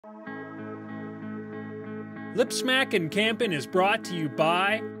Lipsmackin' Campin' is brought to you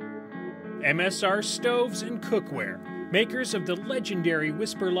by MSR Stoves and Cookware, makers of the legendary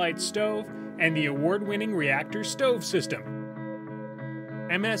Whisperlite stove and the award-winning Reactor stove system.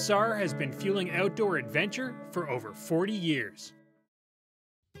 MSR has been fueling outdoor adventure for over 40 years.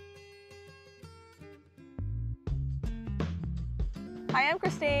 Hi, I'm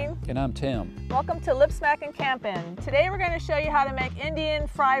Christine. And I'm Tim. Welcome to Lipsmackin' Campin'. Today we're going to show you how to make Indian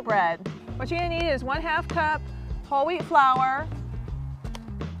fry bread. What you're going to need is 1/2 cup whole wheat flour,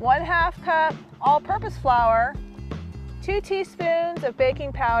 1/2 cup all-purpose flour, 2 teaspoons of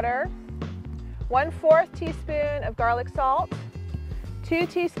baking powder, 1/4 teaspoon of garlic salt, 2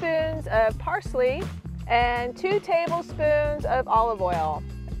 teaspoons of parsley, and 2 tablespoons of olive oil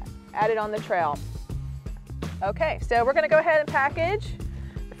added on the trail. Okay, so we're going to go ahead and package.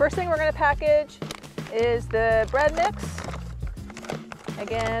 The first thing we're going to package is the bread mix.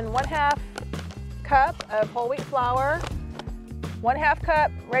 Again, 1/2 cup of whole wheat flour, 1/2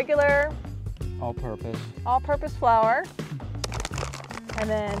 cup regular all-purpose flour, and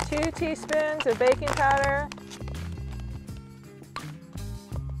then 2 teaspoons of baking powder.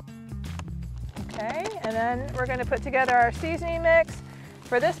 Okay, and then we're going to put together our seasoning mix.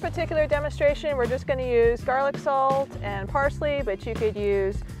 For this particular demonstration, we're just going to use garlic salt and parsley, but you could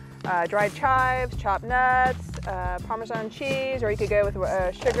use dried chives, chopped nuts, Parmesan cheese, or you could go with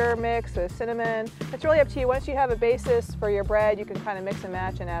a sugar mix with cinnamon. It's really up to you. Once you have a basis for your bread, you can kind of mix and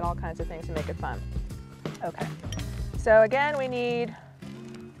match and add all kinds of things to make it fun. Okay, so again, we need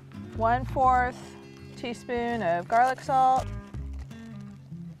 1/4 teaspoon of garlic salt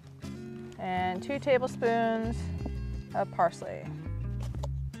and 2 tablespoons of parsley.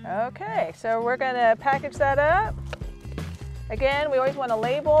 Okay, so we're going to package that up. Again, we always want to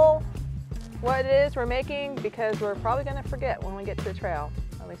label what it is we're making because we're probably going to forget when we get to the trail.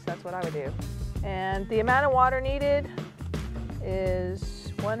 At least that's what I would do. And the amount of water needed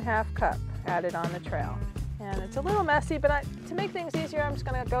is 1/2 cup added on the trail. And it's a little messy, but to make things easier, I'm just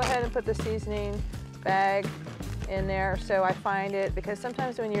going to go ahead and put the seasoning bag in there so I find it, because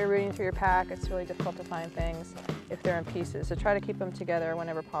sometimes when you're reading through your pack, it's really difficult to find things if they're in pieces. So try to keep them together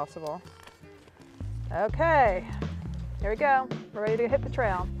whenever possible. Okay, here we go. We're ready to hit the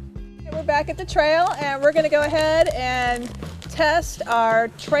trail. Okay, we're back at the trail, and we're going to go ahead and test our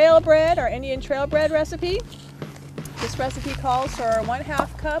trail bread, our Indian trail bread recipe. This recipe calls for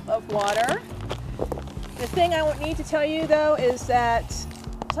 1/2 cup of water. The thing I need to tell you though is that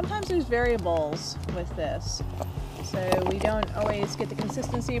sometimes there's variables with this. So we don't always get the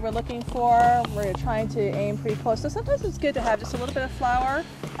consistency we're looking for. We're trying to aim pretty close. So sometimes it's good to have just a little bit of flour.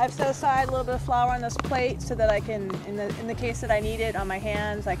 I've set aside a little bit of flour on this plate so that I can, in the case that I need it on my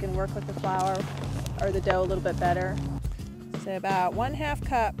hands, I can work with the flour or the dough a little bit better. So about 1/2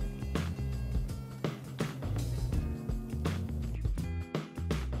 cup.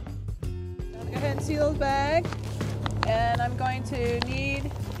 Go ahead and seal the bag. And I'm going to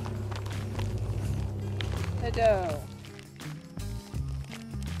need the dough.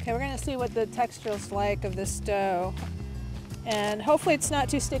 Okay, we're going to see what the texture is like of this dough. And hopefully it's not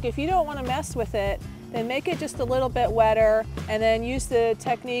too sticky. If you don't want to mess with it, then make it just a little bit wetter and then use the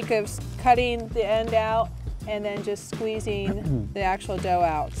technique of cutting the end out and then just squeezing the actual dough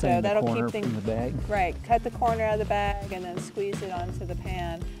out. So that'll keep things from the bag. Right, cut the corner out of the bag and then squeeze it onto the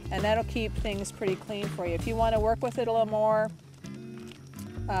pan. And that'll keep things pretty clean for you. If you want to work with it a little more,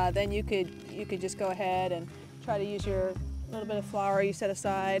 then you could just go ahead and try to use your little bit of flour you set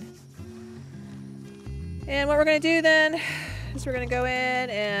aside. And what we're going to do then is we're going to go in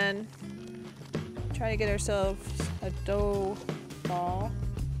and try to get ourselves a dough ball.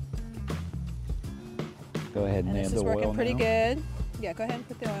 Go ahead and add the oil. This is working pretty good. Yeah, go ahead and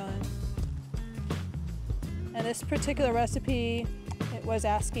put the oil in. And this particular recipe, it was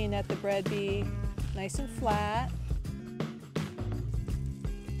asking that the bread be nice and flat.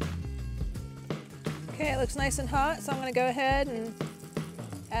 Okay, it looks nice and hot, so I'm going to go ahead and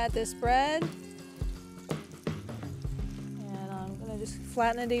add this bread. And I'm going to just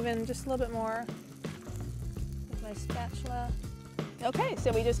flatten it even just a little bit more with my spatula. Okay,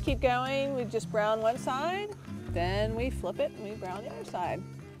 so we just keep going. We just brown one side, then we flip it and we brown the other side.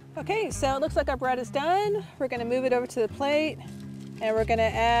 Okay, so it looks like our bread is done. We're going to move it over to the plate, and we're going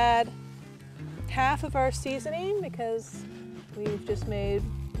to add half of our seasoning because we've just made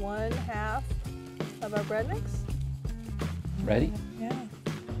 1/2 of our bread mix. Ready? Yeah.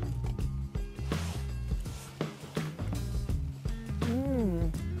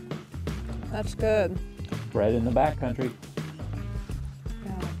 That's good. Bread in the backcountry.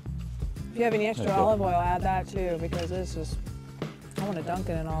 Yeah. If you have any extra olive oil, add that too, because this is, I want to dunk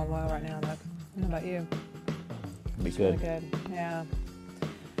it in olive oil right now. I don't know about you. Be It's good. really good. Yeah.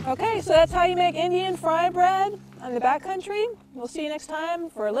 Okay, so that's how you make Indian fry bread on the backcountry. We'll see you next time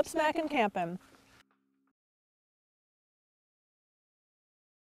for Lip Smackin' Campin'.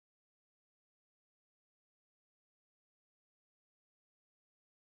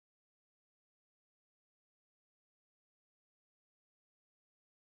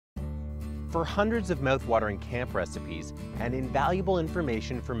 For hundreds of mouth-watering camp recipes and invaluable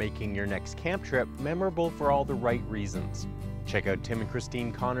information for making your next camp trip memorable for all the right reasons, check out Tim and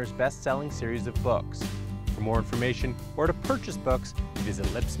Christine Connor's best-selling series of books. For more information or to purchase books, visit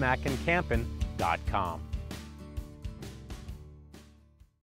lipsmackincampin.com.